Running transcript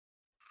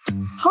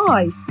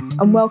Hi,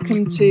 and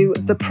welcome to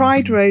the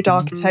Pride Road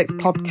Architects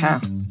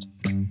podcast.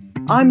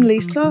 I'm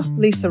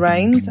Lisa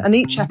Rains, and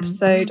each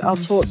episode I'll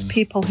talk to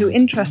people who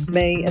interest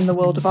me in the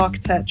world of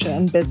architecture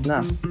and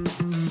business.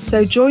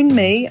 So join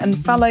me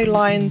and fellow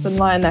lions and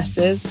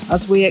lionesses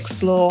as we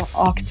explore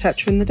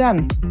architecture in the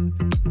den.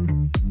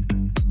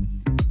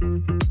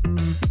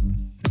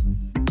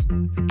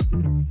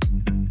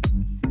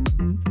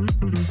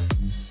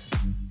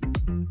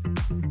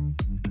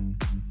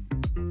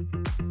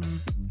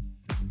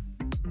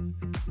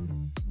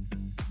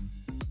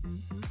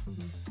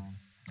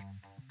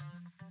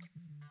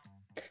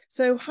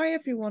 So hi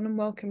everyone and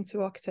welcome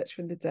to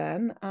Architecture in the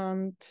Den,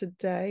 and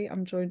today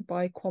I'm joined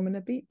by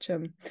Kwamina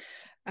Beecham.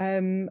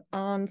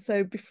 And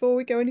so before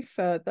we go any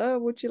further,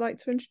 would you like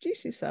to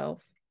introduce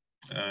yourself?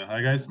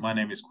 Hi guys, my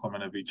name is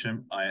Kwamina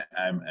Beecham. I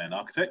am an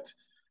architect.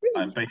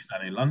 Really? I'm based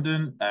down in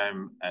London,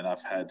 and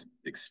I've had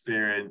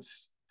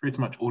experience pretty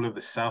much all over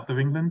the south of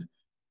England.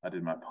 I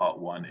did my part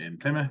 1 in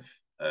Plymouth,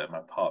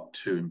 my part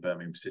 2 in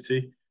Birmingham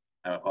City,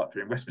 and my part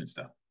 3 in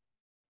Westminster.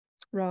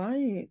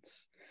 Right.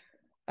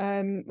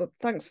 Well,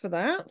 thanks for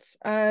that.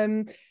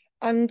 And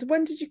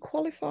when did you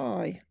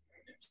qualify?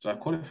 So I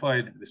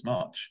qualified this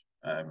March,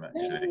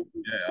 actually.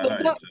 So I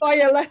know. that's why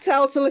you let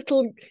out a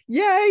little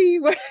yay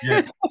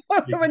Yeah,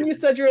 when you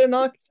said you're an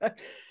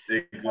architect.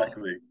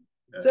 exactly.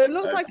 So it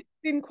looks like it's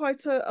been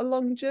quite a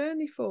long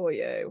journey for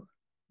you.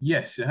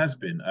 Yes, it has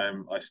been.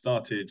 I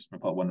started my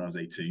part 1 when I was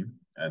 18,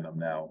 and I'm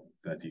now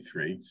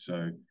 33.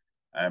 So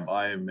I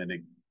am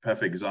a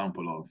perfect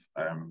example of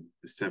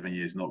the 7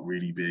 years not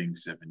really being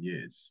 7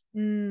 years.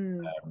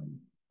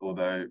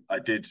 Although I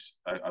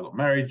got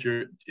married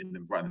right in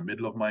the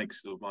middle of my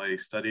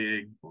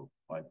studying, or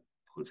my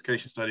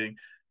qualification studying,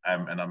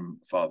 and I'm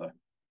a father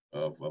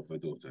of a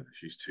daughter.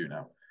 She's 2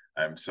 now.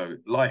 So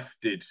life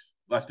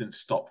didn't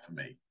stop for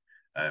me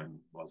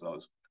whilst I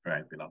was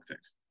preparing to be an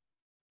architect.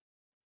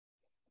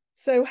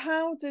 So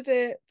how did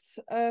it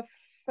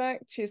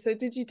affect you? So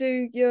did you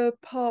do your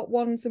part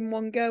 1s in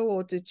one go,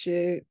 or did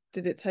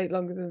it take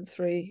longer than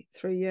three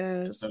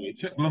years? So it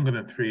took longer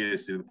than 3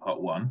 years to do the part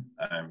 1,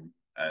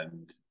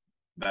 and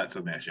that's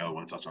something actually I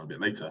want to touch on a bit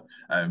later.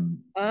 And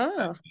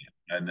I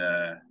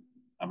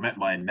met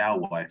my now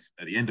wife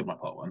at the end of my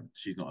part 1.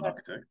 She's not an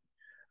architect,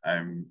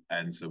 and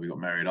so we got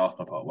married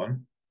after my part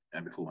 1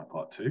 and before my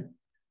part 2.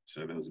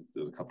 So there was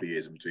a couple of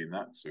years in between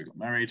that. So we got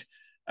married.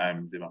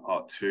 Did my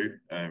part 2.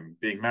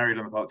 Being married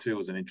on the part 2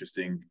 was an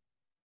interesting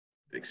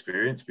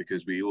experience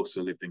because we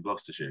also lived in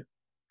Gloucestershire,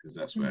 because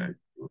that's where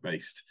we were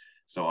based.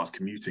 So I was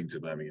commuting to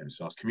Birmingham.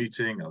 So I was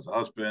commuting, I was a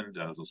husband,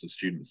 I was also a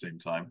student at the same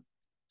time.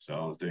 So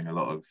I was doing a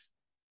lot of,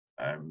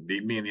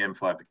 me and the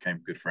M5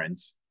 became good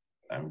friends,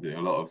 doing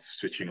a lot of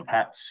switching of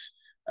hats.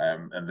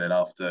 And then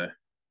after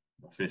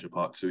I finished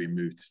part 2, we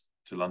moved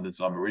to London.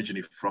 So I'm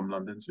originally from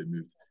London. So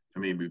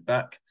we moved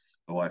back.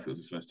 My wife, it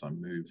was the first time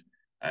move.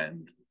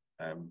 And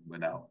we're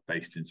now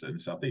based in the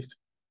southeast.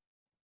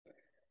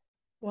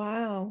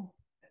 Wow.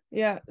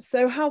 Yeah.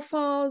 So how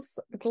far's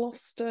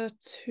Gloucester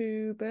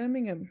to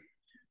Birmingham?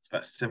 It's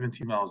about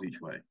 70 miles each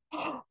way.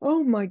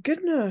 Oh my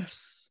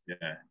goodness.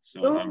 Yeah.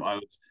 So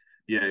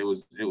it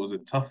was a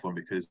tough one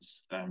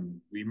because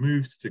we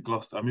moved to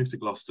Gloucester. I moved to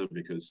Gloucester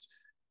because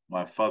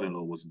my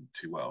father-in-law wasn't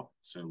too well.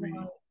 So we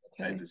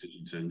made the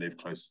decision to live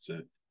closer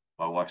to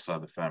my wife's side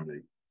of the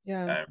family.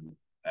 Yeah.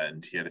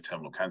 And he had a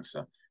terminal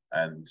cancer.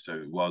 And so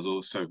it was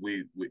also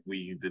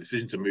the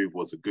decision to move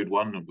was a good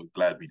one, and we're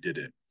glad we did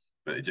it.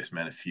 But it just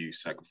meant a few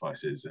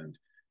sacrifices. And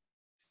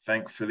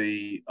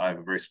thankfully, I have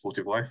a very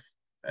supportive wife,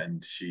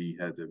 and she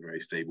had a very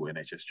stable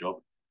NHS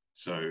job.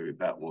 So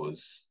that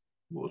was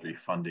what was really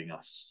funding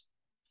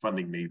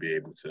me be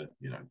able to,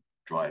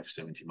 drive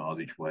 70 miles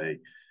each way,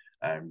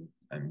 and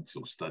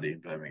sort of study in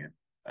Birmingham.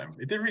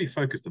 It did really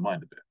focus the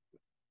mind a bit.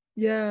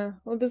 Yeah.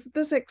 Well,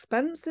 there's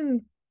expense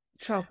in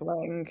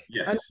traveling.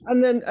 Yes.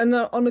 And then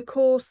on a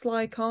course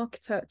like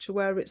architecture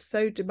where it's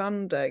so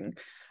demanding,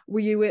 were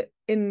you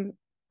in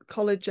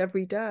college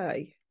every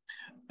day?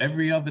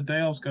 Every other day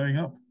I was going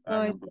up.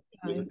 Right.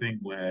 It was a thing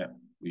where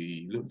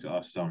we looked at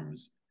our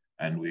sums,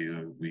 and we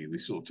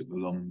sort of took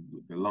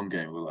the long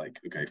game. We're like,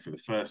 okay, for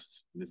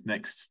this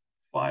next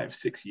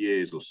 5-6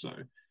 years or so,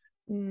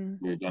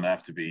 we're gonna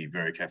have to be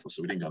very careful.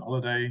 So we didn't go on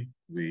holiday.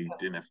 We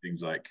didn't have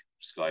things like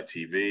Sky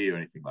TV or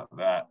anything like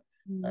that.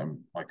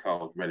 My car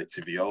was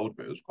relatively old,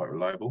 but it was quite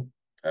reliable.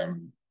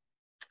 And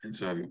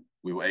so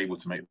we were able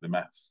to make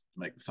the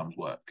sums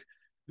work.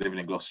 Living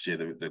in Gloucestershire,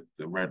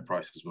 the rent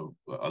prices were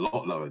a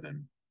lot lower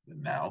than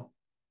now.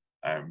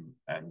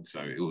 And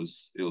so it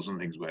was one of the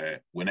things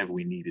where whenever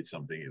we needed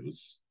something, it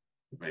was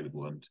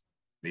available. And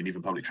I mean,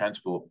 even public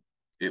transport,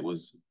 it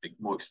was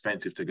more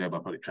expensive to go by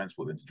public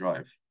transport than to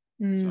drive.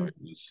 So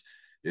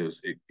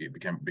it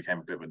became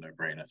a bit of a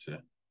no-brainer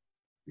to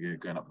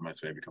going up the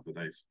motorway every couple of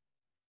days.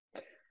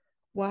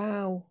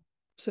 Wow.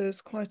 So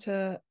it's quite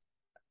there's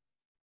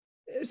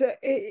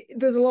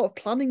a lot of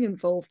planning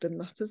involved in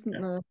that, isn't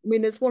there? I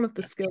mean, it's one of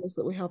the skills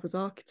that we have as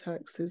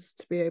architects, is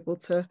to be able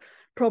to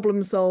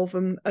problem solve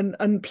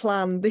and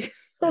plan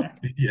these.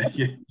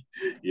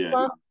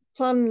 Yeah.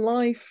 plan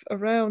life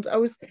around. I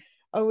was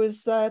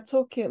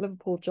talking at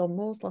Liverpool John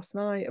Moores last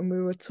night, and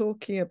we were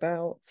talking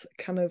about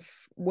kind of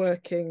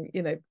working,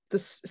 the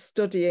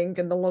studying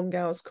and the long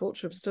hours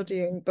culture of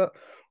studying. But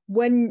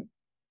when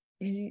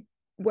you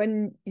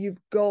when you've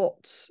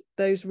got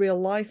those real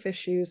life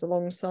issues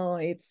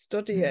alongside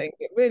studying,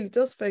 it really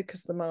does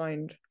focus the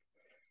mind.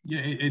 Yeah,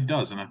 it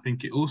does, and I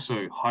think it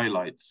also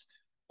highlights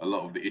a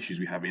lot of the issues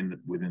we have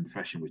within the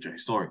profession, which are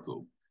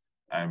historical.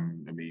 I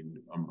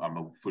mean,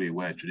 I'm fully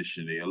aware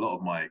traditionally a lot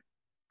of my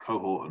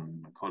cohort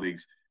and my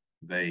colleagues,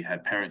 they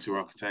had parents who were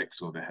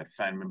architects or they had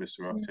family members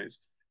who were architects.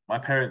 My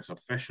parents are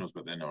professionals,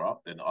 but they're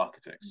not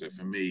architects. So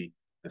for me,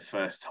 the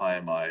first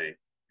time I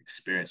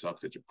experienced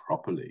architecture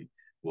properly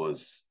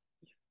was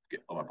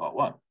on my part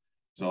one.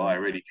 So I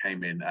really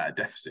came in at a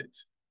deficit.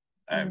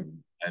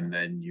 And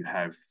then you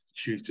have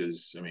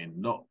tutors. I mean,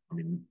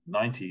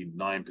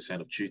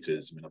 99% of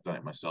tutors, I mean, I've done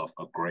it myself,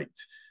 are great.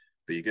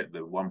 But you get the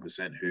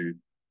 1% who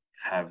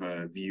have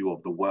a view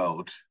of the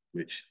world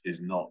which is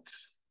not,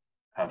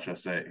 how should I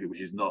say it, which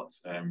is not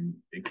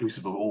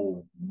inclusive of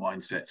all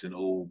mindsets and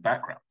all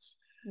backgrounds.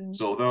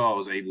 So although I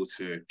was able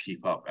to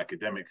keep up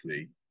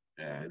academically,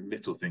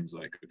 little things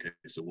like, okay,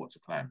 so what's a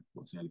plan?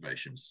 What's an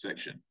elevation? What's a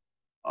section?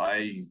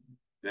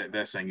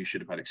 They're saying you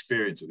should have had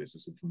experience of this. I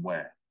said, from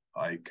where?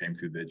 I came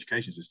through the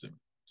education system.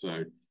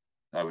 So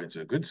I went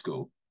to a good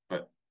school,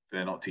 but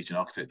they're not teaching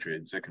architecture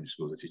in secondary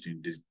school. They're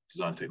teaching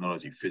design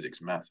technology,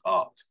 physics, maths,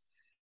 art.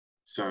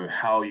 So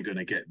how are you going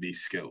to get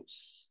these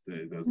skills?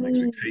 There's an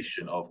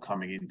expectation of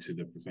coming into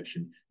the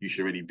profession. You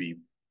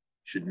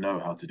should know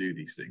how to do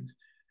these things.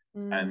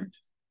 And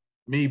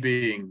me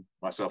being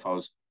myself, I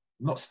was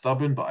not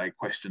stubborn, but I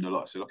questioned a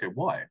lot. I said, okay,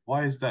 why?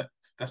 Why is that?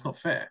 That's not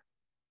fair.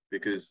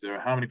 Because there are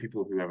how many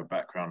people who have a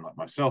background like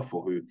myself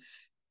or who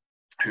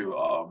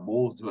are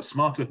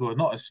smarter, who are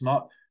not as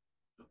smart,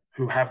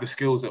 who have the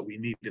skills that we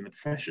need in the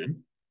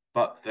profession,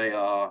 but they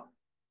are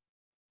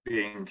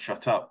being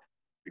shut up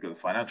because of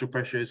financial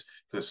pressures,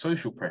 because of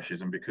social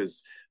pressures, and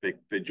because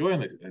they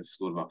join a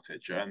school of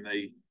architecture and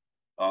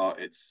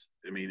it's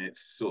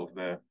sort of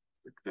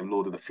the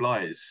Lord of the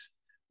Flies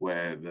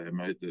where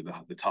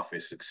the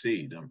toughest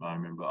succeed. I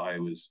remember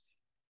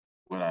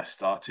when I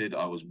started,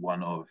 I was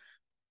one of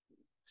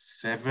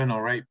 7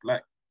 or 8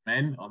 black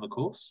men on the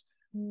course.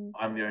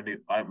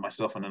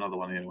 Myself and another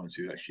one of the only ones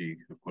who actually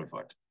have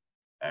qualified.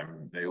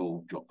 They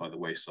all dropped by the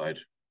wayside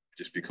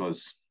just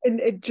because.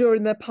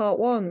 During their part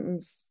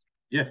ones.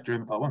 Yeah,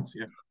 during the part ones.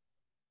 Yeah,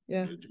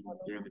 yeah,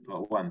 during the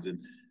part ones,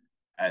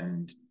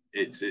 and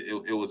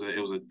it was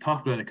a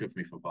tough learning curve for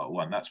me for part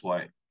one. That's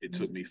why it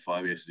took me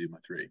 5 years to do my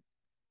three.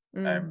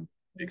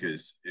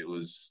 Because it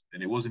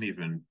wasn't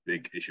even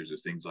big issues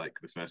as things like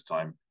the first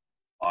time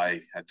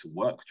I had to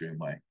work during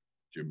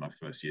my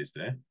first years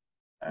there.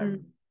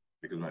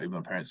 Because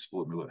my parents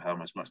supported me with how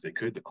much they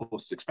could. The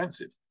course is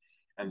expensive,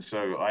 and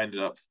so I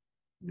ended up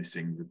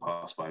missing the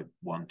pass by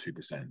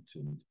 1-2%,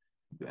 and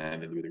then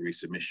with the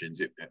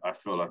resubmissions, I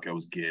felt like I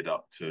was geared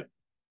up to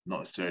not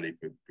necessarily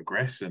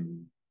progress,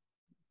 and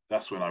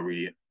that's when I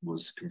really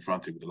was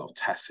confronted with a lot of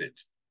tacit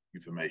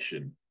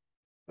information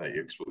that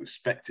you're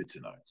expected to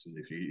know. So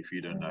if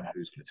you don't know,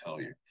 who's going to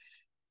tell you?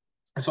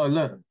 And so I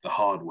learned the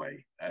hard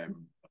way.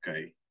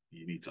 Okay,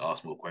 you need to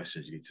ask more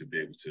questions. You need to be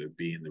able to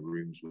be in the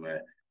rooms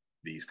where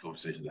these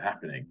conversations are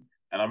happening.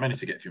 And I managed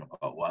to get through my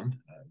part one.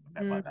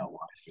 I met my now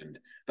wife, and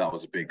that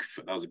was a big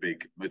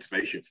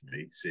motivation for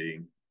me.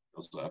 Seeing, I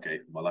was like, okay,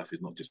 my life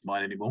is not just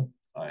mine anymore.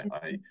 I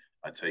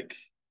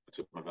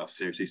took my vows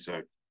seriously.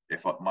 So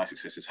if my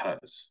success is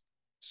hers,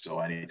 so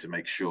I need to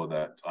make sure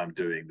that I'm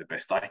doing the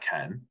best I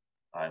can.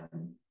 I'm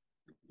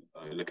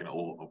looking at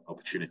all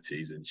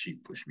opportunities, and she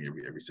pushed me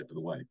every step of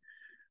the way.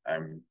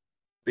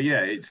 But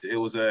yeah,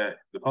 the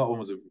part one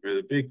was a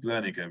big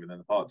learning curve, and then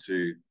the part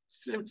two,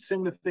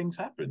 similar things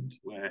happened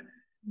where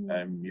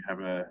you have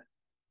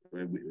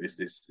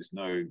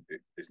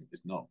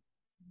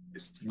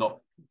it's not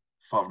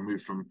far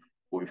removed from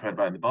what we've heard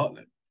about in the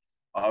Bartlett.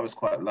 I was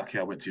quite lucky.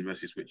 I went to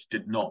universities which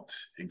did not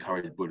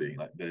encourage bullying.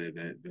 Like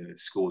the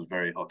school was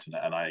very hot on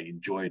that, and I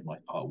enjoyed my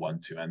part 1,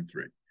 2, and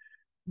 3.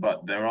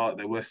 But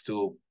there were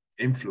still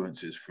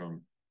influences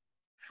from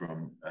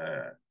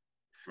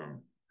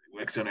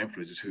external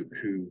influences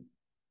who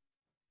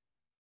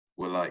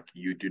were like,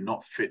 you do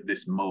not fit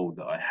this mold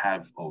that I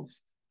have of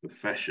the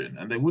profession,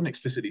 and they wouldn't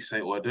explicitly say,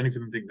 or I don't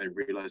even think they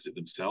realize it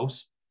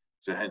themselves.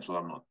 So hence why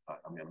I'm not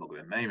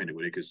going to name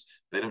anybody because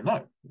they don't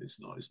know. It's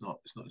not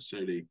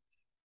necessarily.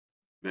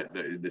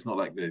 It's not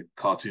like the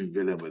cartoon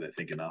villain where they're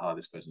thinking, aha,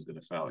 this person's going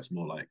to fail. It's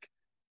more like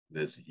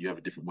you have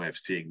a different way of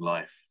seeing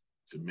life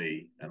to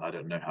me, and I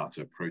don't know how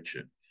to approach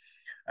it.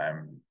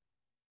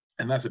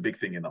 And that's a big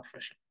thing in our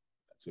profession.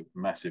 That's a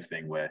massive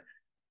thing where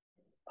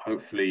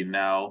hopefully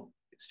now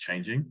it's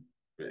changing,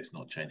 but it's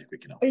not changing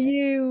quick enough. Are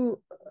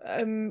you,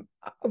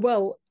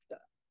 well,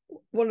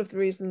 one of the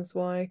reasons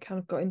why I kind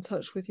of got in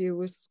touch with you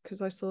was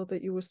because I saw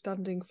that you were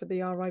standing for the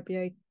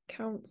RIBA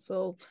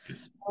Council.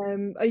 Yes.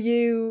 Are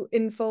you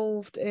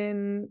involved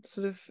in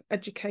sort of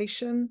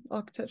education,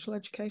 architectural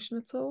education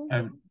at all?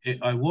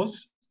 I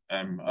was.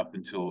 up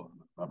until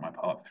my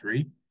part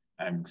three,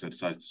 because I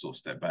decided to sort of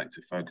step back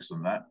to focus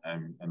on that.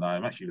 And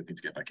I'm actually looking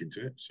to get back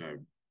into it. So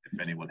if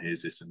anyone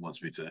hears this and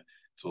wants me to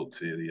talk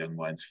to the young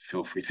minds,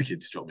 feel free to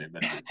drop me a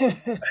message.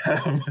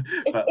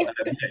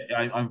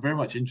 I'm very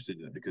much interested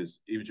in it because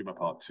even during my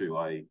part two,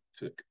 I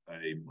took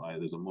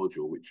there's a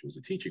module which was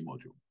a teaching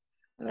module,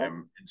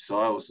 and so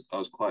I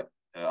was quite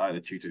I had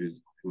a tutor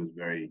who was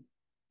very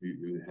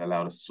who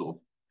allowed us to sort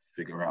of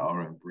figure out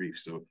our own brief.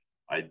 So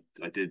I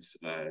did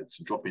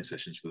some drop-in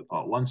sessions for the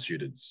part one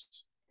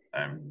students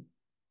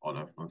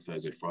on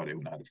Thursday, Friday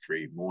when I had a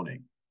free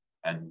morning,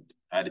 and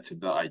added to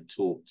that I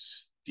taught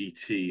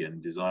DT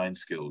and design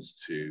skills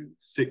to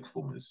sixth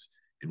formers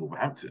in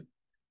Wolverhampton,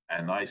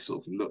 and I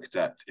sort of looked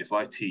at if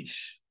I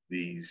teach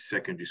these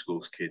secondary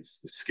schools kids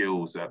the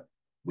skills that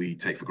we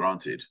take for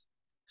granted.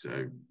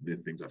 So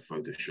there's things like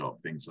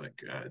Photoshop, things like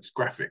just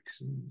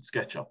graphics and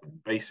SketchUp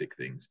and basic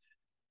things.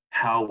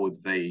 How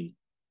would they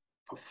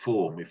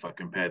perform if I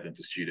compare them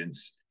to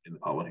students in the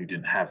part one who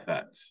didn't have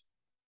that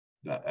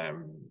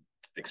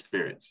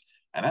experience?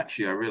 And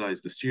actually, I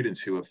realized the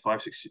students who were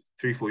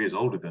 3, 4 years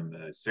older than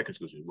the secondary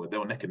school students they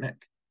were neck and neck.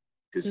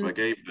 Because if I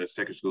gave the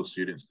secondary school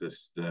students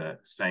the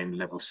same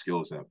level of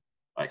skills that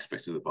I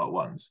expected the part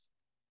ones,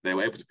 they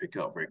were able to pick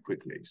it up very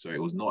quickly. So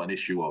it was not an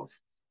issue of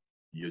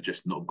you're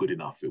just not good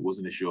enough. It was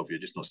an issue of you're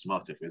just not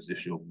smart enough. It was an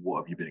issue of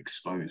what have you been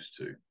exposed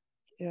to.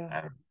 Yeah.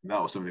 And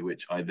that was something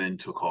which I then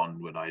took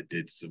on when I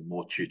did some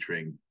more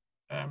tutoring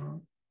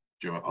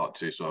during my part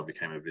two. So I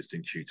became a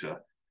visiting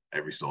tutor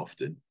every so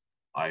often.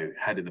 I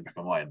had in the back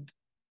of my mind,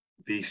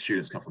 these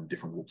students come from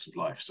different walks of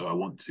life. So I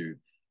want to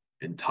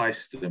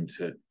entice them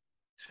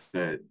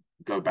to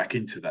go back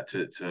into that,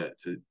 to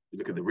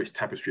look at the rich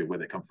tapestry of where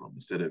they come from,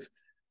 instead of,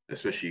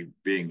 especially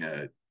being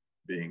a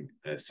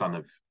son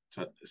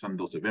and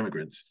daughter of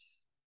immigrants,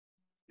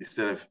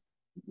 instead of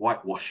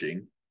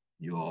whitewashing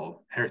your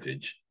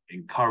heritage,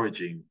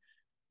 encouraging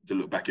to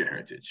look back at your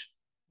heritage.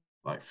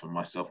 Like for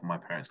myself, my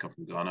parents come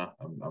from Ghana.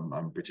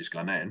 I'm British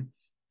Ghanaian.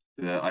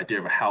 The idea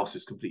of a house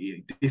is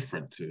completely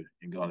different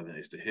in Ghana than it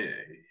is to here.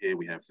 Here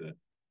we have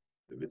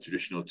the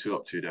traditional 2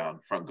 up, 2 down,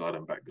 front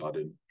garden, back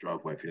garden,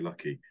 driveway if you're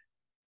lucky.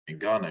 In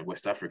Ghana,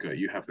 West Africa,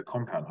 you have the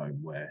compound home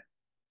where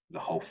the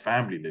whole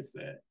family live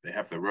there. They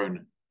have their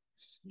own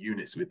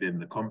units within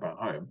the compound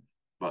home,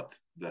 but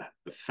the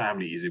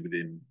family is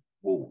within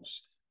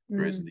walls.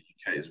 Whereas in the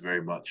UK, it's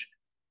very much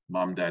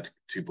mum, dad,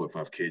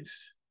 2.5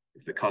 kids.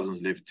 If the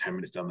cousins live 10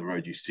 minutes down the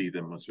road, you see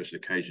them on special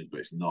occasions,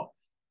 but it's not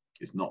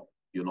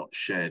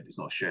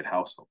a shared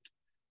household.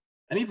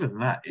 And even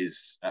that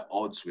is at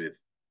odds with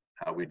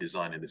how we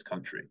design in this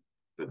country.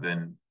 But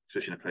then,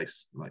 especially in a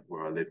place like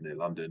where I live near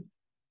London,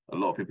 a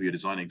lot of people you're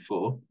designing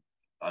for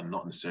are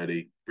not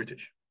necessarily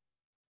British.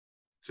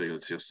 So you're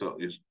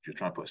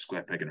trying to put a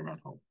square peg in a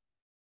round hole.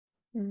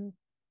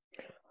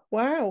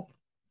 Wow,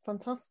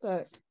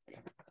 fantastic.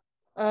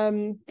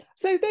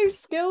 So those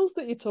skills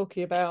that you're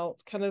talking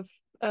about, kind of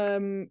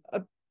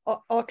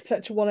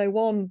Architecture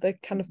 101, the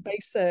kind of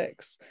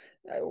basics,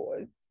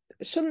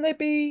 shouldn't they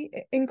be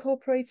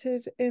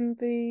incorporated in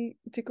the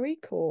degree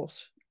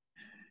course?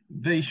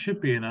 They should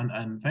be,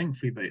 and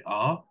thankfully they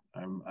are.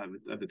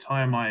 At the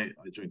time I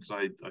joined,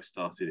 because I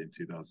started in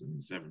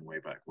 2007, way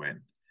back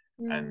when,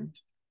 and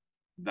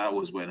that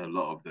was when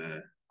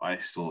I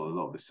saw a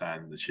lot of the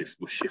sand, the shift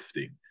was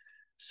shifting.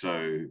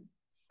 So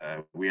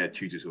we had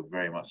tutors who were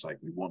very much like,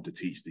 we want to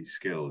teach these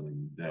skills,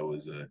 and there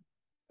was a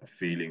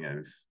feeling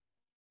of,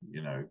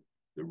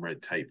 the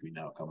red tape we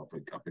now come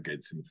up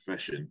against in the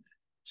profession,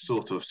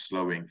 sort of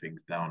slowing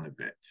things down a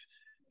bit.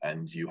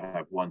 And you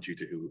have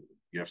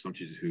some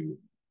tutors who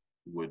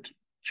would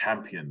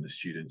champion the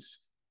students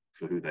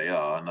for who they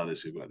are, and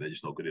others who they're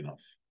just not good enough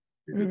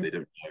because they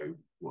don't know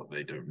what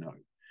they don't know.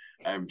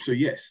 So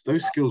yes,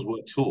 those skills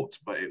were taught,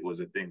 but it was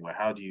a thing where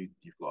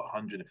you've got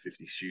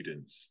 150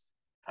 students,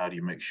 how do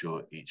you make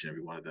sure each and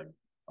every one of them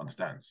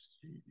understands?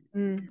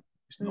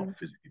 It's not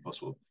physically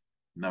possible,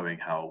 knowing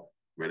how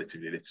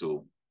relatively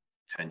little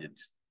tenured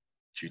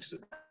tutors are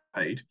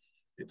paid.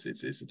 It's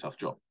a tough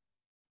job.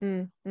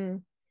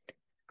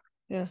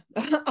 Yeah,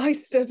 I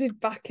studied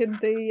back in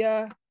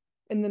the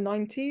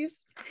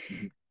 90s,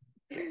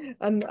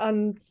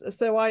 and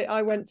so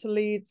I went to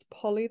Leeds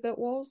Poly, that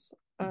was,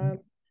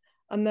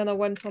 and then I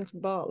went on to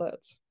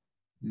Bartlett.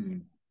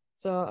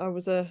 So I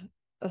was a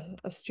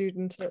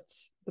student at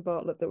the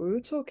Bartlett that we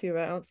were talking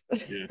about.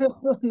 Yeah.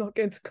 I'm not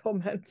going to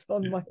comment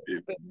on my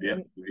experience. Yeah,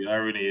 the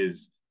irony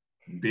is,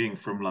 being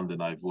from London,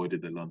 I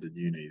avoided the London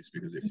unis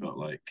because it felt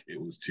like it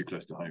was too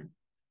close to home.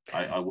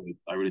 I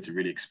wanted to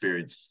really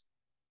experience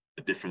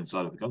a different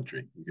side of the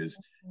country, because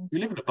we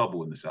live in a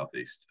bubble in the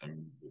southeast. I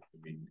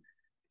mean,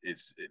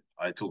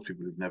 I talk to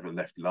people who've never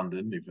left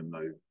London, even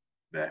though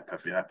they're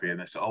perfectly happy, and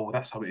they say, "Oh, well,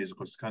 that's how it is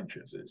across the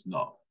country." I said, "It's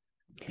not.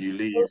 You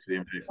leave the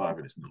M25,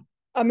 and it's not."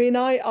 I mean,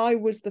 I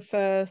was the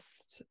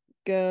first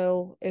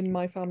girl in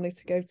my family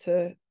to go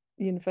to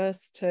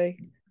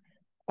university.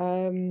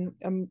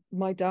 And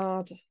my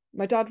dad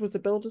was a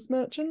builder's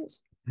merchant.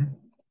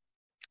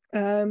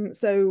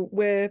 So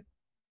we're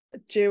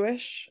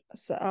Jewish,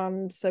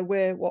 and so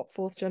we're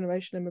fourth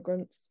generation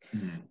immigrants.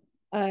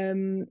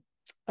 And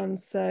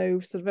so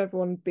sort of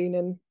everyone been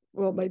in.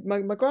 Well,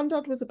 my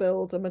granddad was a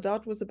builder, my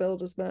dad was a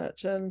builder's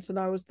merchant, and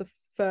I was the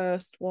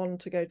first one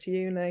to go to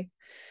uni.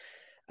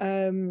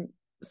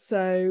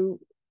 So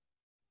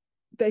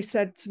they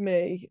said to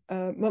me,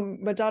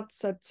 my dad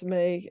said to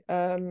me,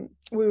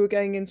 we were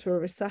going into a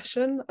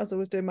recession as I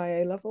was doing my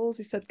A levels.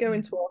 He said, go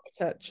into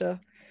architecture.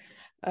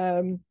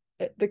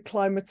 The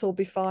climate will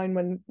be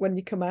fine when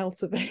you come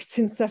out of it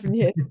in 7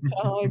 years'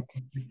 time.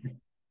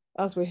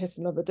 As we hit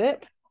another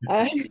dip.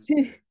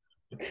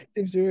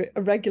 Seems to be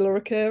a regular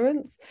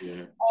occurrence.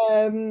 Yeah.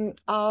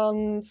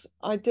 And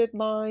I did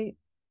my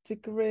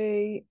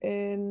degree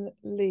in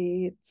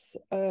Leeds,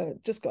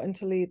 just got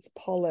into Leeds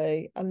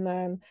Poly, and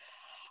then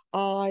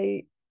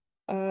I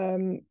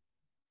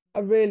I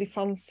really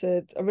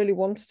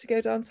wanted to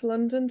go down to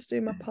London to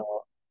do my part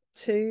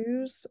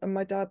twos, and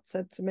my dad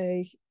said to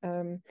me,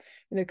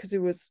 because he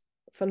was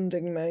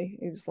funding me,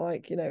 he was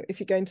like, if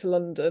you're going to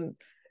London,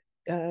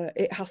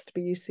 it has to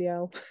be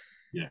UCL.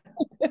 Yeah.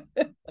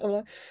 I'm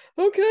like,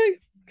 okay.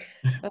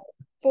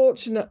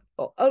 Fortunate,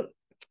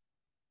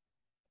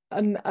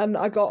 and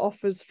I got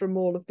offers from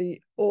all of the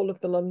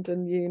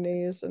London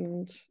unis,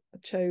 and I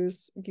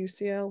chose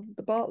UCL,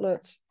 the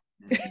Bartlett,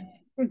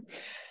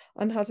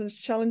 and had a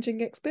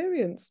challenging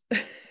experience.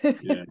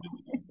 Yeah.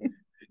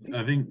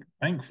 I think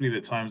thankfully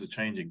the times are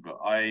changing, but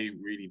I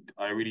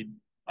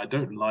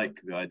don't like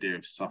the idea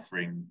of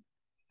suffering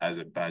as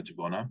a badge of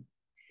honor.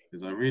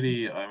 Because I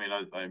mean,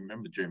 I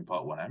remember during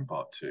part one and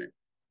part two,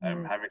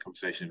 having a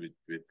conversation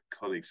with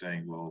colleagues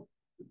saying, well,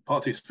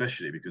 part two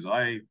especially, because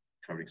I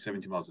traveling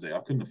 70 miles a day, I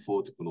couldn't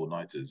afford to pull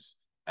all-nighters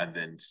and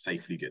then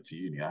safely get to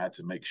uni. I had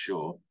to make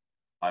sure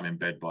I'm in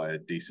bed by a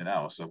decent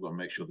hour. So I've got to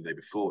make sure the day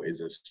before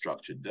is a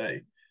structured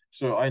day.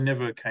 So I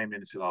never came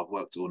in until I've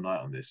worked all night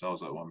on this. I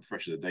was like, well, I'm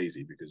fresh as a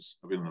daisy because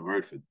I've been on the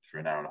road for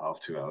an hour and a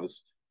half, 2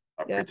 hours.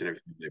 I printed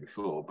everything the day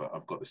before, but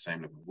I've got the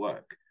same level of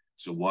work.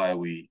 So why are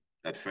we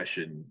at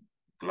fashion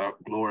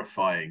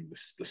glorifying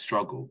the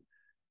struggle?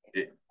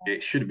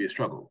 It shouldn't be a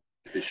struggle.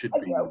 It should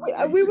be.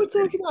 We were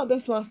talking about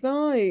this last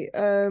night.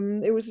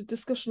 It was a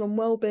discussion on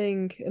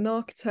well-being in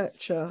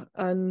architecture,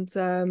 and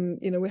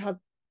we had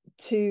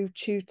two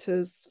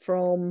tutors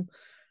from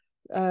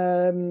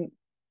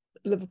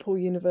Liverpool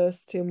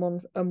University and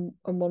one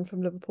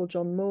from Liverpool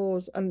John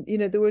Moores, and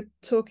they were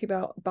talking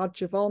about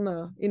badge of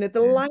honor. The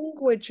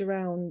language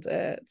around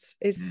it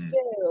is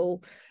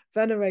still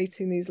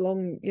venerating these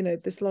long,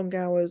 this long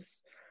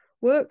hours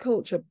work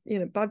culture.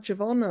 Badge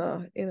of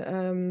honor.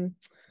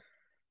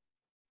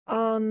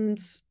 And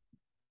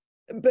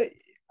but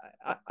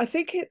I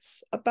think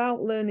it's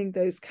about learning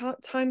those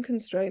time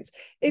constraints.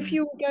 If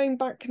you were going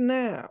back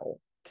now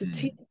to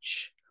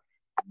teach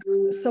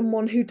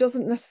someone who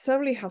doesn't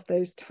necessarily have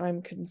those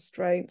time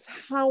constraints,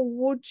 how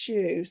would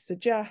you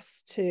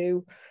suggest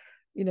to,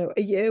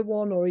 a year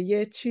one or a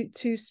year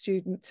two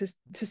student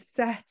to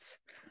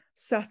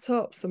set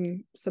up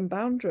some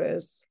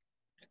boundaries?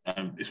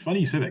 It's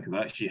funny you say that because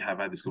I actually have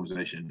had this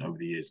conversation over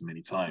the years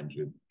many times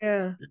with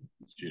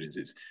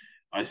students.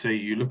 I say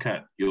you look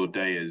at your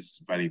day as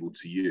valuable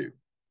to you.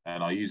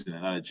 And I use an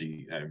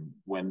analogy.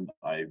 When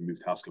I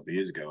moved house a couple of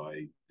years ago,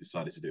 I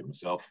decided to do it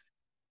myself,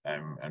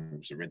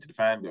 and so rented a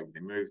van, got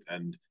everything moved.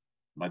 And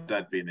my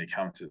dad, being the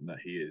accountant that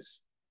he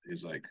is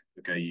like,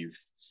 okay, you've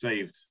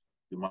saved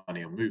the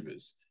money on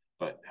movers,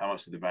 but how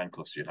much did the van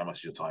cost you and how much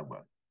is your time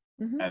worth?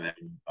 And then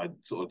I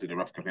sort of did a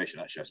rough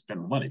calculation. Actually, I spent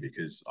more money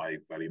because I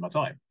value my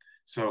time.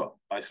 So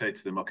I say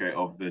to them, okay,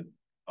 of the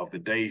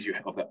days you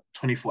have, of that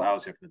 24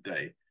 hours you have in the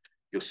day,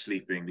 you're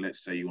sleeping.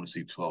 Let's say you want to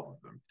sleep 12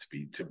 of them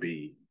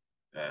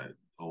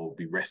or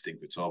be resting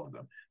for 12 of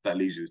them. That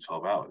leaves you with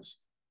 12 hours.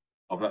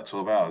 Of that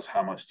 12 hours,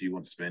 how much do you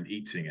want to spend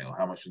eating it, or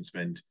how much do you want to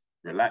spend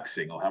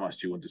relaxing, or how much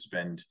do you want to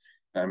spend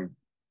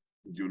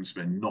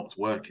not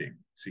working?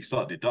 So you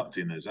start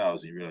deducting those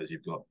hours, and you realize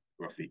you've got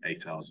roughly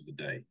 8 hours of the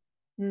day.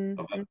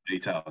 Of that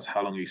 8 hours,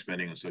 how long are you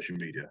spending on social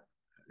media?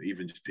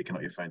 Even just picking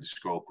up your phone to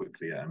scroll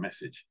quickly at a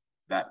message,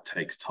 that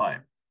takes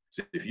time.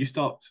 So if you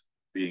start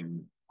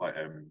being quite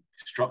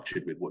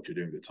structured with what you're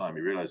doing at the time,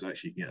 you realize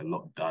actually you can get a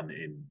lot done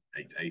in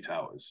 8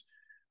 hours.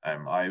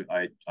 I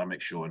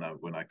make sure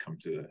when I come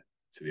to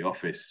the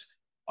office,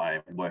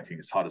 I'm working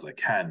as hard as I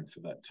can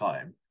for that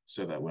time,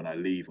 so that when I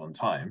leave on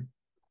time,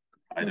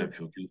 I don't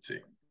feel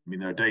guilty. I mean,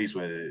 there are days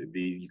where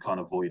you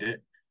can't avoid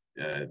it.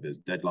 There's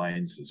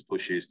deadlines, there's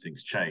pushes,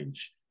 things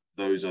change.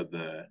 Those are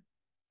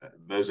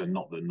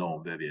not the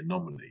norm; they're the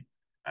anomaly.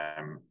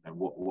 And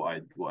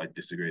what I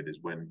disagree with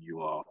is when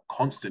you are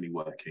constantly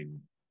working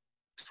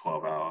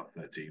 12-hour,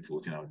 13,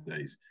 14-hour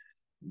days,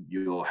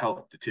 your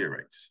health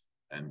deteriorates,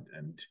 and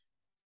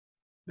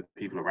the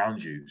people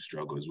around you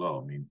struggle as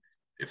well. I mean,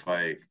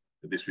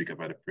 this week I've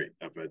had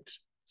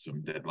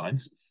some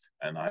deadlines,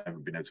 and I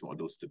haven't been able to put my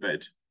daughter to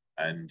bed,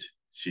 and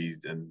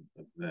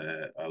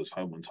I was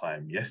home on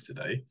time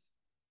yesterday,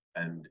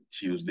 and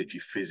she was literally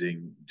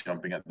fizzing,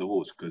 jumping at the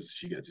walls because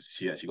she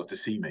actually got to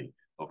see me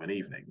of an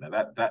evening. Now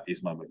that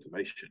is my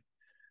motivation.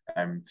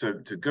 So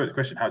to go to the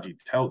question, how do you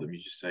tell them? You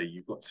just say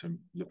you've got to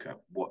look at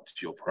what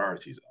your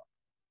priorities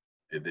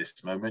are. At this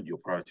moment, your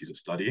priorities are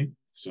studying.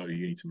 So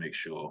you need to make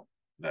sure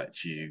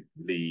that you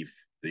leave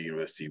the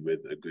university with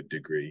a good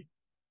degree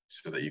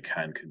so that you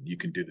can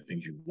do the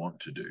things you want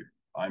to do.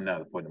 I'm now at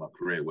the point in my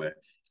career where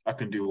I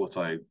can do what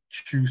I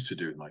choose to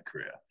do in my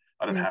career.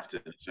 I don't have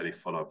to necessarily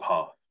follow a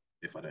path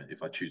if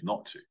I choose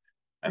not to.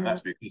 And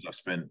that's because I've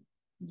spent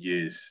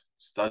years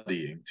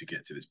studying to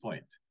get to this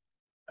point.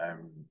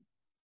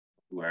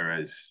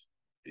 Whereas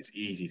it's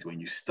easy to,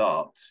 when you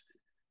start,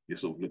 you're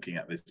sort of looking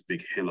at this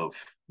big hill of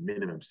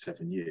minimum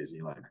 7 years, and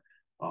you're like,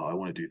 oh, I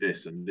want to do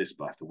this and this,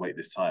 but I have to wait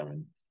this time.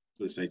 And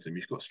so I say to them,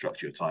 you've got to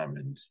structure your time,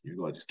 and you've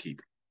got to just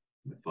keep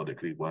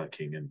methodically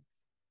working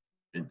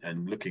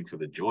and looking for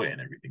the joy in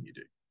everything you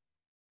do.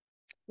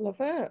 Love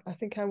it. I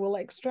think I will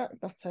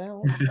extract that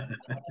out.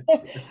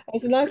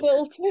 That's a nice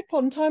little tip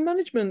on time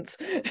management.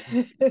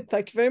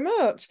 Thank you very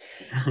much.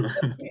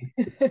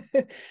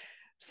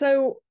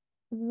 So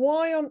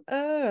why on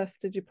earth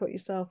did you put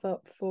yourself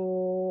up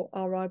for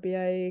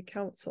RIBA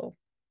Council?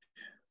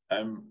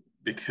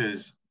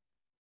 Because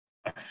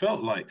I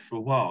felt like for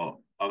a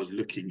while I was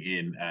looking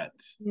in at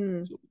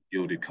sort of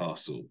Gilded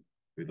Castle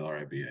with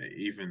RIBA,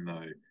 even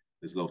though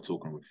there's a lot of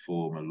talk on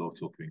reform, a lot of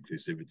talk of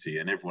inclusivity,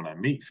 and everyone I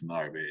meet from the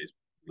RIBA is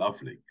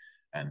lovely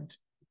and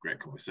great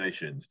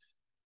conversations.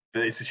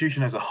 The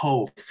institution as a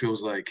whole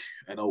feels like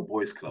an old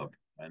boys club,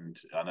 and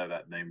I know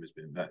that name has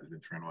been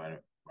thrown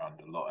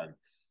around a lot,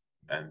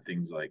 and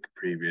things like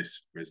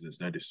previous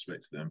residents, no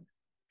disrespect to them,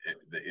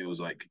 it was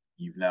like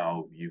you've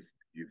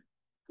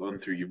gone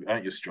through, you've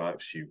earned your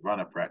stripes, you've run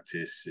a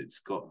practice, it's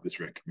got this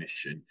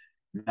recognition.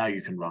 Now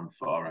you can run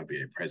for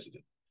RIBA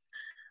president.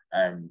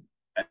 And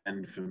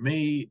for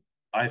me,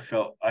 I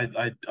felt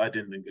I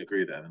didn't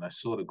agree with that, and I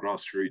saw the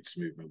grassroots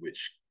movement,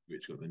 which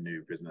got the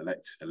new president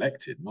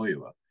elected,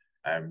 Muyiwa,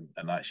 and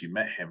I actually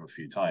met him a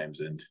few times,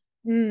 and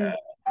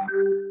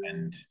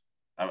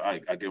I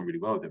get on really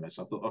well with him, and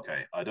so I thought,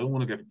 okay, I don't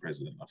want to go for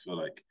president. I feel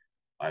like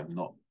I'm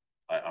not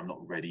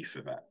ready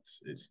for that.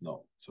 It's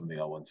not something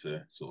I want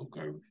to sort of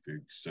go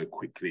through so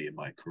quickly in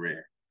my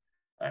career.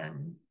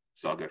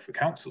 So I'll go for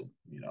council.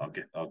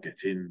 I'll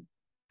get in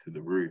to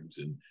the rooms,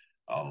 and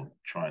I'll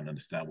try and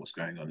understand what's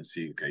going on and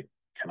see, okay,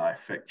 can I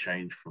affect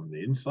change from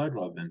the inside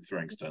rather than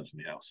throwing stones from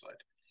the outside?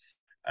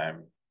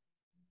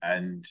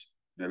 And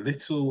the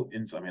little I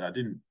mean,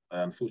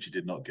 I unfortunately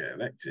did not get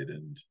elected,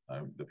 and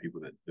the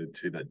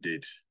two that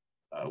did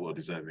were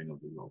deserving of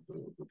the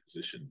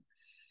position.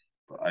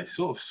 But I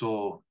sort of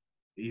saw,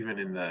 even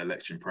in the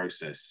election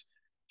process,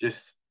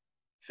 just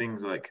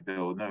things like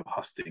there were no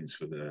hustings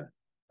for the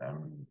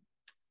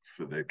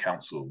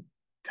council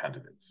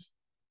candidates,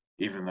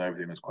 even though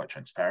everything was quite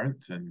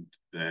transparent. And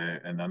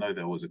I know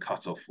there was a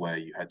cutoff where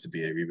you had to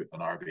be an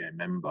RIBA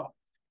member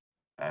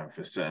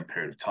for a certain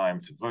period of time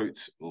to vote,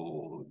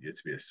 or you had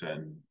to be a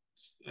certain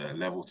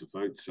level to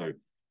vote. So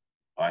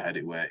I had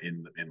it where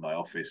in my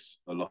office,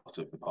 a lot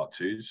of the part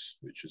twos,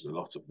 which was a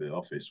lot of the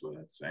office,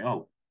 were saying,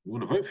 "Oh, we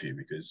want to vote for you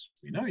because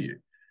we know you."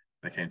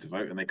 They came to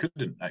vote, and they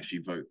couldn't actually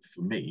vote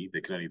for me.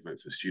 They could only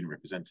vote for student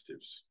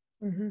representatives.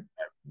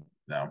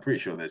 Now, I'm pretty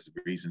sure there's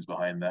reasons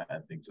behind that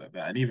and things like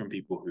that. And even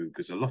people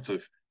because a lot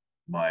of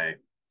my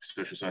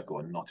social circle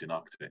are not in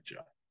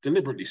architecture,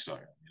 deliberately so.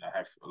 I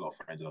have a lot of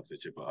friends in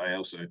architecture, but I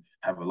also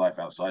have a life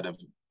outside of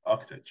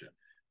architecture.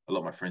 A lot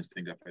of my friends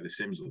think I play The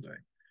Sims all day.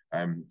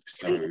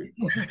 So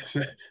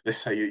they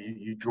say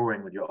you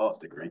drawing with your arts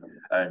degree.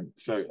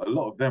 So a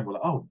lot of them were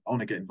like, oh, I want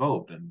to get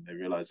involved, and they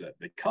realize that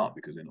they can't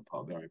because they're not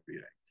part of the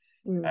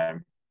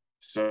RIBA.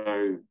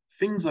 So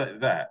things like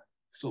that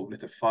sort of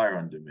lit a fire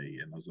under me,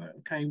 and I was like,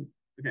 okay,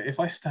 if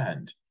I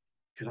stand,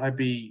 could I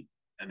be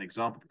an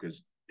example?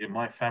 Because in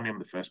my family, I'm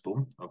the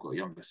firstborn. I've got a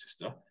younger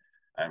sister,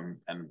 and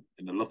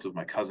in a lot of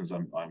my cousins,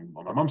 I'm on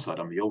my mum's side,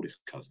 I'm the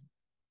oldest cousin.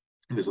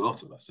 And there's a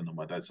lot of us, and on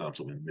my dad's side, I'm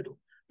sort of in the middle.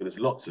 But there's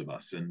lots of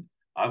us, and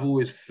I've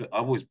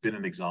always been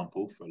an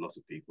example for a lot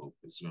of people,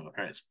 because when my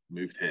parents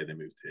moved here, they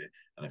moved here,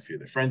 and a few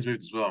of their friends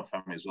moved as well, and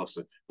family as well.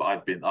 So, but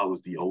I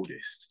was the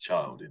oldest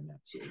child in that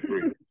sort of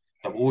group.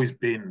 I've always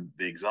been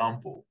the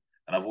example,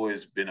 and I've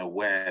always been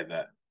aware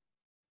that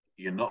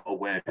you're not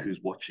aware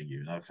who's watching you.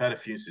 And I've had a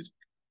few instances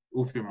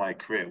all through my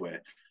career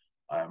where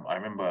I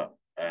remember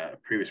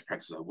previous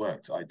practice I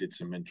worked, I did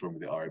some mentoring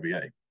with the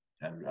RIBA,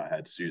 and I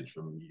had students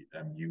from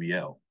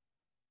UEL.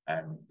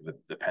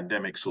 The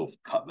pandemic sort of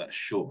cut that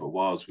short, but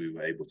whilst we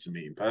were able to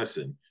meet in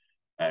person,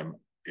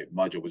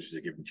 my job was just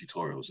to give them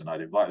tutorials, and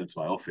I'd invite them to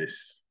my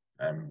office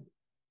to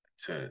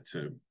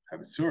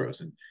have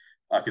tutorials. And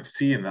I could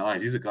see in their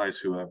eyes, these are guys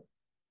who are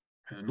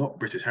not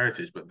British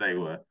heritage, but they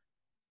were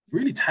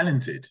really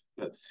talented.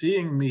 But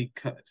seeing me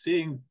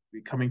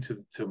coming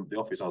to the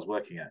office I was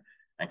working at,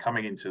 and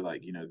coming into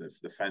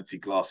the fancy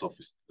glass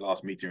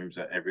meeting rooms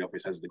that every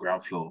office has at the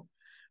ground floor,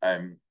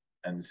 and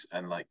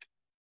like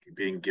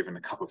being given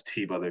a cup of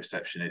tea by the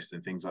receptionist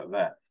and things like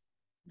that,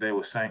 they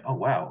were saying, "Oh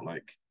wow,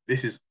 like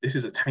this is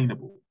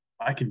attainable.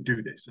 I can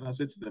do this." And I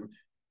said to them,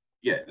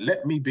 "Yeah,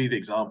 let me be the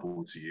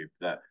example to you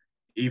that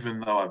even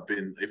though I've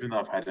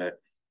had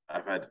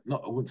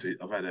I wouldn't say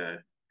I've had a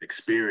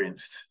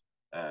experienced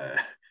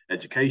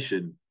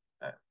education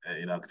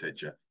in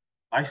architecture.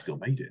 I still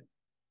made it.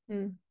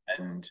 Mm.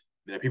 And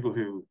there are people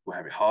who will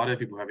have it harder,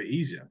 people who have it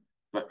easier,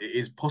 but it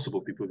is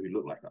possible people who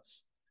look like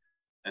us.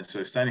 And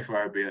so standing for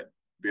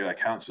RBI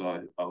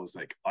Council, I was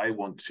like, I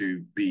want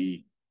to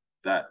be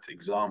that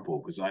example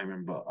because I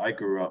remember I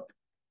grew up,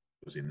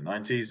 it was in the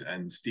 90s,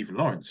 and Stephen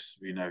Lawrence,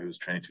 who was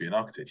training to be an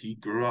architect, he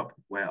grew up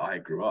where I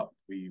grew up.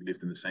 We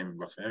lived in the same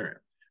rough area,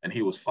 and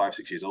he was 5,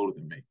 6 years older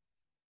than me.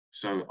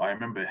 So I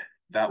remember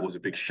that was a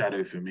big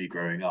shadow for me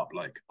growing up.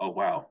 Like, oh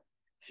wow,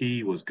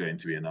 he was going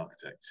to be an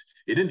architect.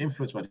 It didn't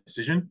influence my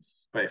decision,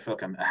 but it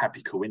felt like a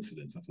happy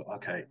coincidence. I thought,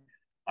 okay,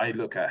 I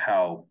look at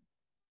how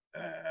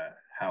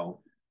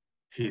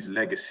his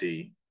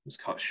legacy was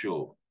cut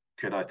short.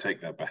 Could I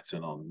take that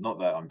baton on? Not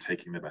that I'm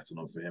taking the baton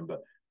on for him,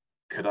 but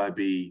could I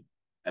be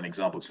an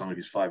example to someone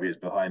who's 5 years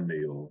behind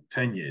me, or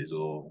 10 years,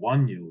 or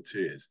 1 year, or 2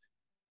 years?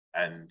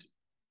 And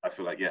I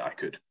feel like, yeah, I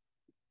could.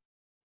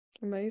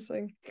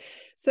 Amazing.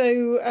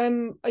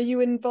 So are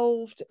you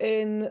involved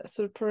in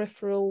sort of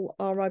peripheral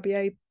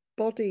RIBA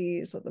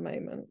bodies at the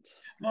moment?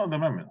 Not at the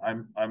moment.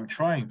 I'm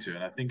trying to,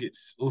 and I think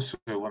it's also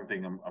one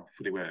thing I'm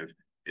fully aware of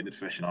in the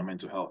profession. Our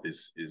mental health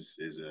is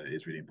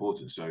really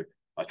important. So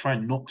I try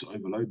not to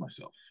overload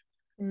myself.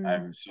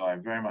 So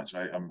I'm very much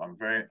I'm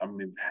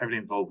heavily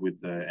involved with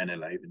the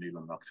NLA, the New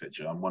London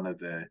Architecture. I'm one of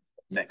the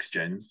next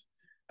gens.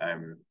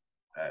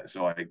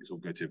 So I sort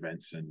of go to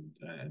events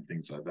and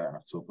things like that, and I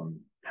talk on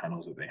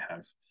panels that they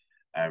have.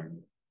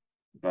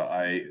 But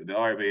the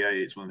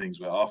RIBA, it's one of the things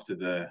where after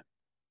the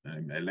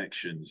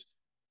elections,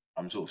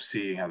 I'm sort of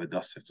seeing how the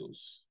dust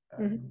settles.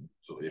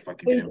 So if I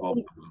can get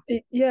involved.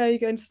 Yeah, you're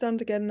going to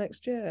stand again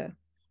next year.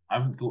 I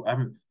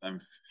haven't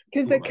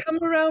because they come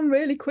around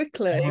really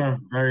quickly. Come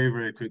around very,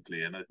 very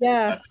quickly, and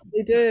yes,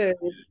 they do.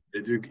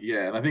 They do,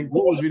 yeah. And I think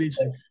what was really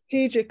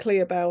strategically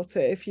about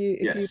it, if you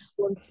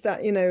want to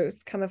start,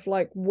 it's kind of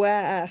like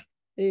where are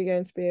you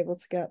going to be able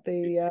to get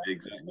the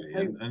exactly.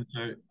 And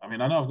so I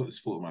mean, I know I've got the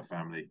support of my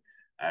family,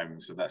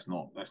 so that's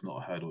not a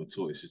hurdle at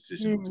all. It's a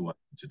decision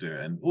to do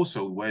it, and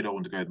also where do I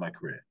want to go with my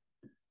career,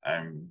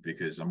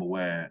 because I'm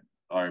aware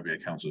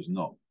RIBA Council is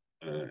not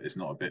it's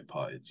not a bit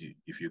part.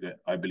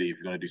 I believe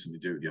you're going to do something,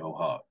 do it with your whole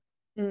heart.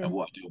 And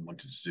what I don't want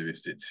to do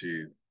is to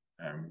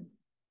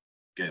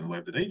get in the way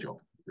of the day job,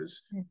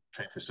 because I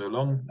trained for so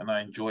long and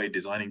I enjoy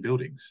designing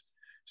buildings.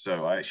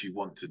 So I actually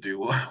want to do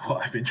what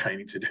I've been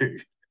training to do.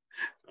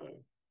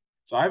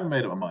 So I haven't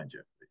made up my mind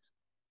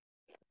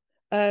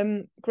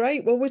yet.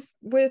 Great. Well,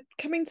 we're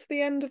coming to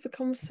the end of the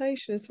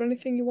conversation. Is there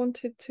anything you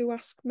wanted to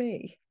ask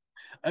me?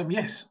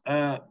 Yes.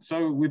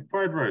 So with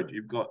Pride Road,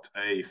 you've got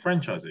a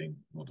franchising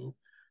model.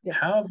 Yes.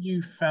 How have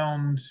you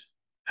found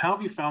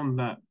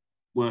that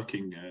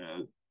working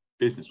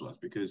business-wise?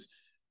 Because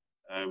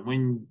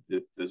when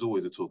there's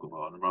always a talk of,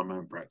 oh, run my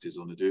own practice, I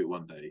want to do it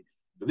one day,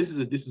 but this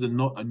is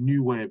not a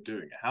new way of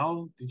doing it.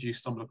 How did you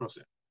stumble across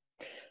it?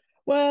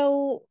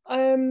 Well,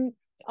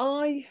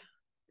 I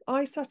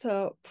set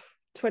up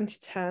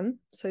 2010,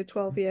 so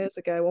 12 years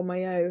ago, on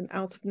my own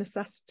out of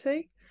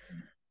necessity.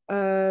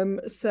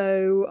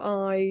 So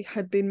I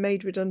had been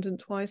made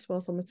redundant twice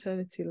whilst on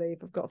maternity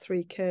leave. I've got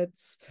 3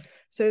 kids,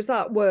 so it's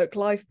that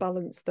work-life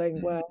balance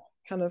thing where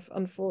kind of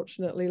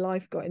unfortunately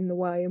life got in the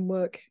way and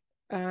work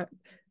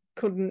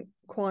couldn't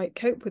quite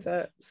cope with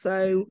it.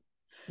 So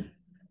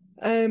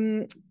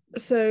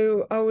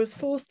so I was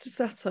forced to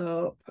set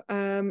up,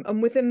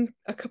 and within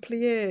a couple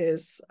of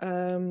years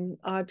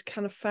I'd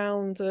kind of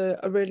found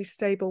a really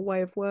stable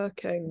way of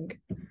working.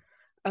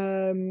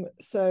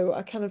 So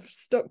I kind of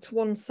stuck to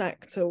one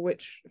sector,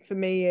 which for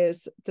me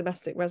is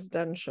domestic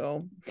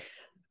residential.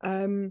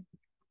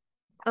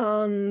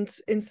 And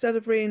instead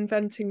of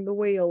reinventing the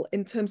wheel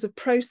in terms of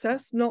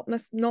process, not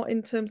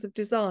in terms of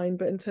design,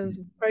 but in terms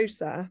of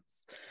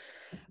process,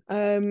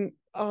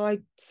 I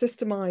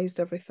systemized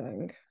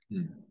everything.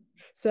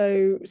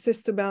 So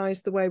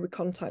systemized the way we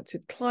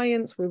contacted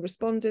clients, we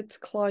responded to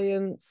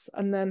clients,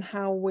 and then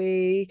how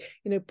we,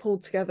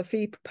 pulled together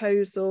fee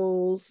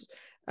proposals,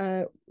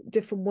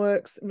 different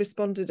works,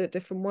 responded at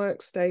different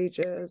work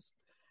stages.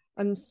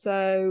 And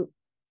so,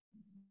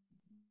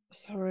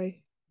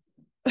 sorry,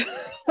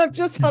 I've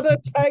just had a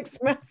text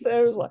message.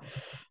 I was like,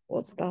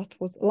 what's that?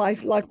 Was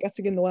life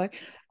getting in the way?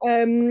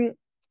 So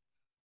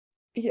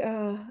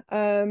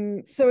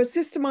I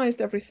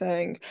systemized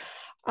everything.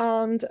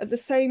 And at the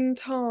same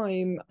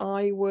time,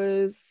 I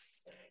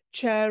was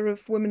chair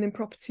of Women in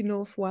Property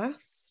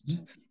Northwest.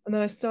 And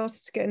then I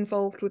started to get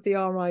involved with the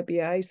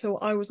RIBA. So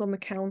I was on the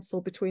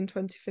council between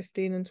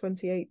 2015 and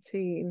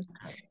 2018.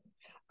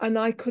 And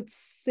I could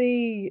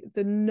see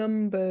the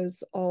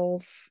numbers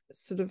of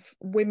sort of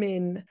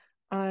women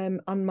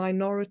and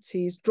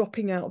minorities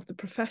dropping out of the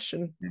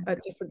profession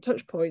at different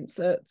touch points.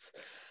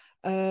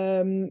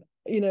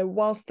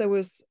 Whilst there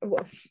was,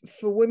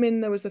 for women,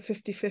 there was a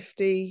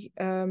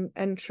 50-50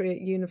 entry at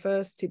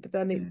university, but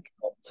then it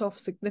dropped off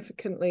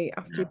significantly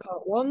after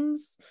part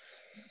ones.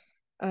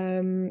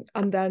 And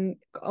then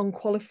on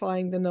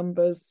qualifying, the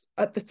numbers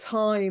at the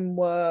time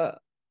were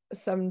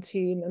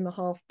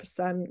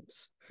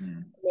 17.5%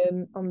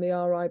 on the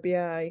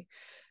RIBA.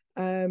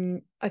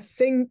 I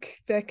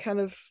think they're kind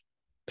of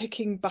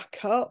picking back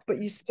up,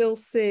 but you still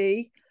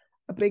see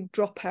a big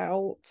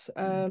dropout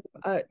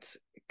at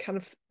kind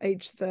of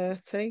age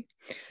 30.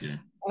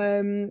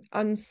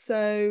 And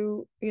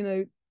so,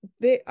 I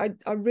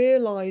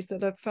realised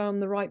that I'd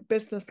found the right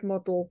business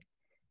model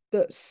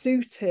that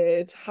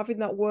suited having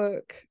that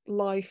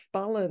work-life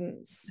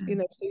balance, so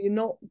you're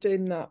not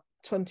doing that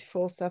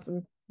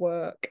 24/7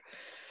 work.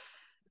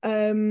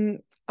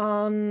 And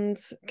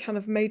kind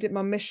of made it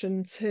my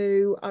mission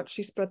to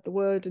actually spread the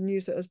word and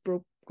use it as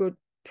good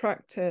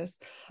practice.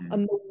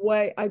 And the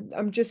way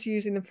I'm just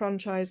using the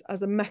franchise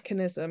as a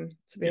mechanism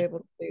to be able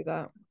to do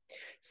that.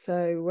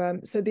 So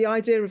the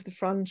idea of the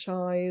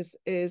franchise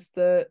is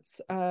that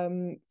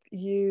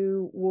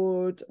you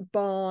would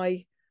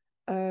buy,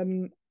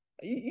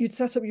 you'd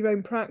set up your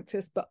own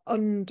practice, but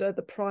under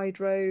the Pride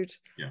Road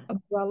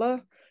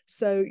umbrella.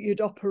 So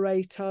you'd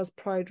operate as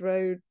Pride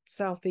Road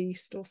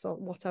Southeast or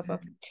whatever.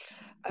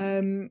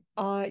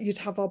 You'd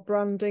have our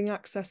branding,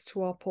 access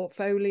to our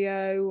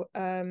portfolio.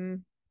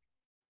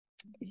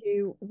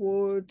 You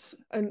would,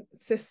 and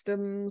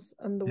systems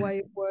and the way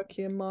of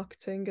working and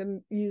marketing,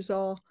 and use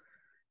our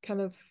kind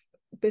of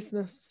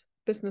business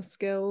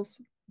skills.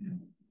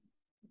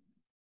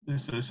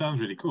 So it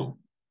sounds really cool.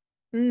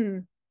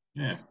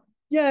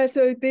 Yeah,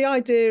 so the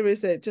idea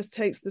is it just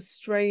takes the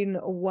strain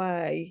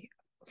away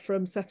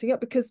from setting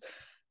up, because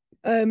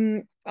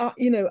at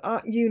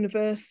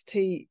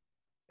university,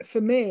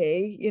 for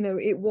me,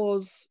 it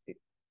was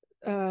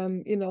a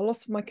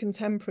lot of my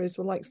contemporaries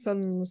were like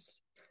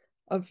sons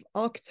of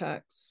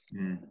architects.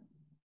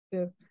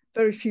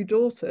 Very few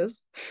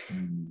daughters.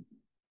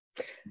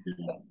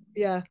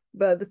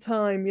 But at the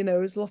time, it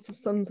was a lot of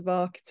sons of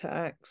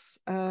architects.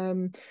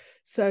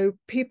 So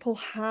people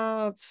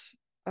had,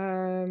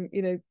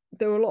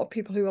 there were a lot of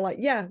people who were like,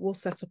 yeah, we'll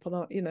set up on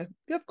our,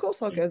 of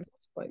course I'll go and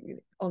set up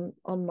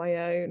on my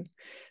own.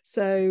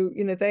 So,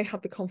 they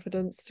had the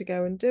confidence to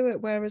go and do it.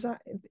 Whereas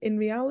in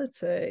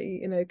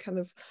reality, kind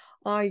of,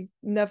 I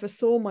never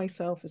saw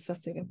myself as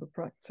setting up a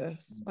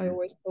practice. I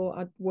always thought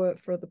I'd work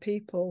for other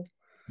people.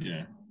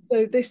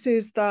 So this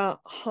is that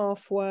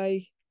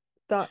halfway,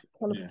 that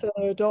kind of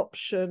third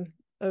option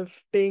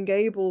of being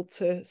able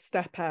to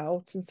step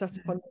out and set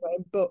up on your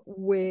own, but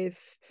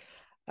with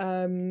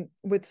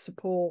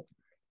support.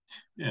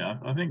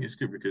 I think it's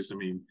good, because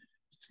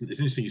it's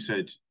interesting you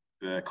said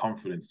the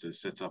confidence to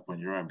set up on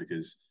your own,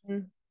 because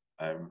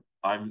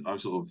I'm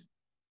sort of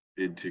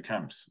in two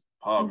camps.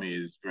 Part of me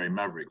is very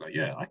maverick, like,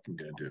 I can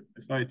go and do it.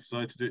 If I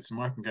decide to do it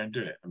tomorrow, I can go and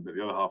do it. But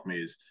the other half of me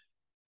is,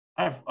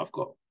 I've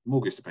got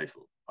mortgage to pay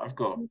for. I've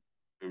got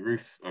a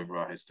roof over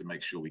our heads to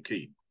make sure we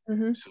keep.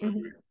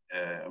 Obviously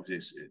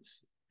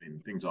it's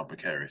things aren't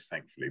precarious,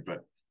 thankfully,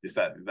 but it's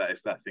that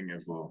thing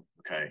of, well,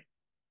 okay,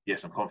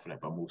 yes, I'm confident,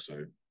 but I'm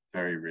also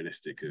very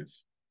realistic of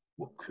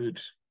what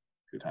could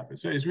happen.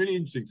 So it's really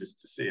interesting to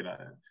see it.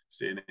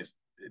 It's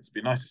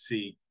been nice to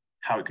see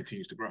how it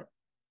continues to grow.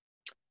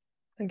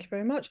 Thank you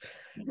very much.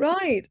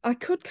 Right, I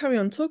could carry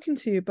on talking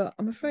to you, but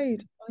I'm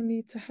afraid I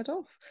need to head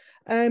off.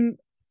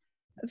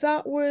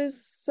 That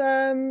was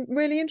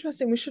really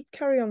interesting. We should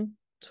carry on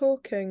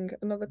talking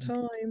another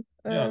time.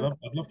 I'd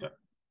love that.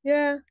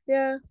 Yeah.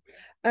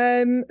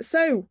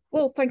 So,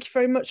 well, thank you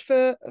very much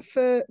for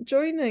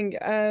joining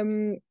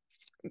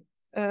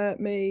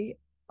me.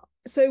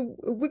 So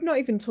we've not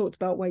even talked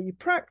about where you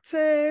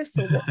practice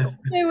or what you're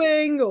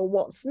doing or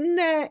what's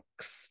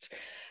next.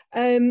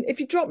 If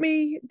you drop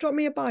me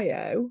a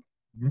bio,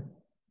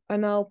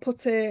 and I'll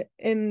put it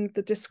in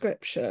the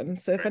description.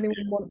 So if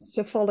anyone wants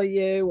to follow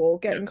you or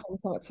get in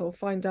contact or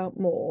find out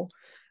more,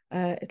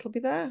 it'll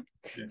be there.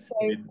 So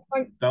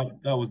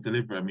that was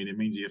deliberate. It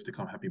means you have to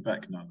come happy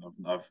back now.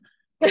 I've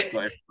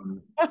got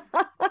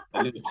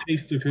a little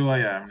taste of who I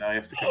am. Now you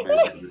have to come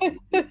back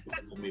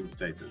with me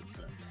potatoes.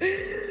 So.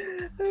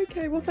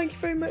 Okay, well, thank you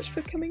very much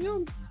for coming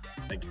on.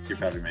 Thank you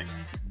for having me.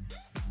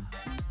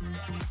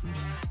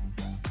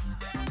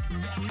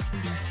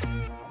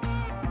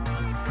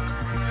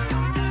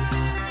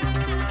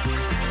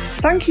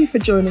 Thank you for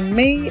joining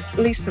me,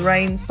 Lisa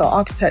Rains, for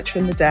Architecture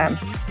in the Den.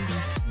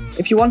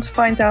 If you want to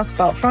find out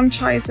about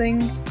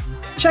franchising,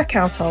 check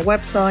out our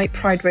website,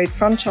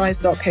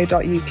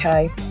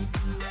 prideroadfranchise.co.uk.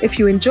 If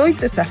you enjoyed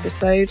this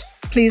episode,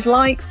 please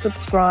like,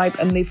 subscribe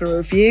and leave a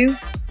review.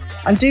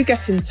 And do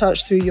get in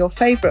touch through your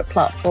favourite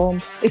platform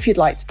if you'd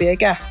like to be a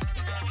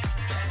guest.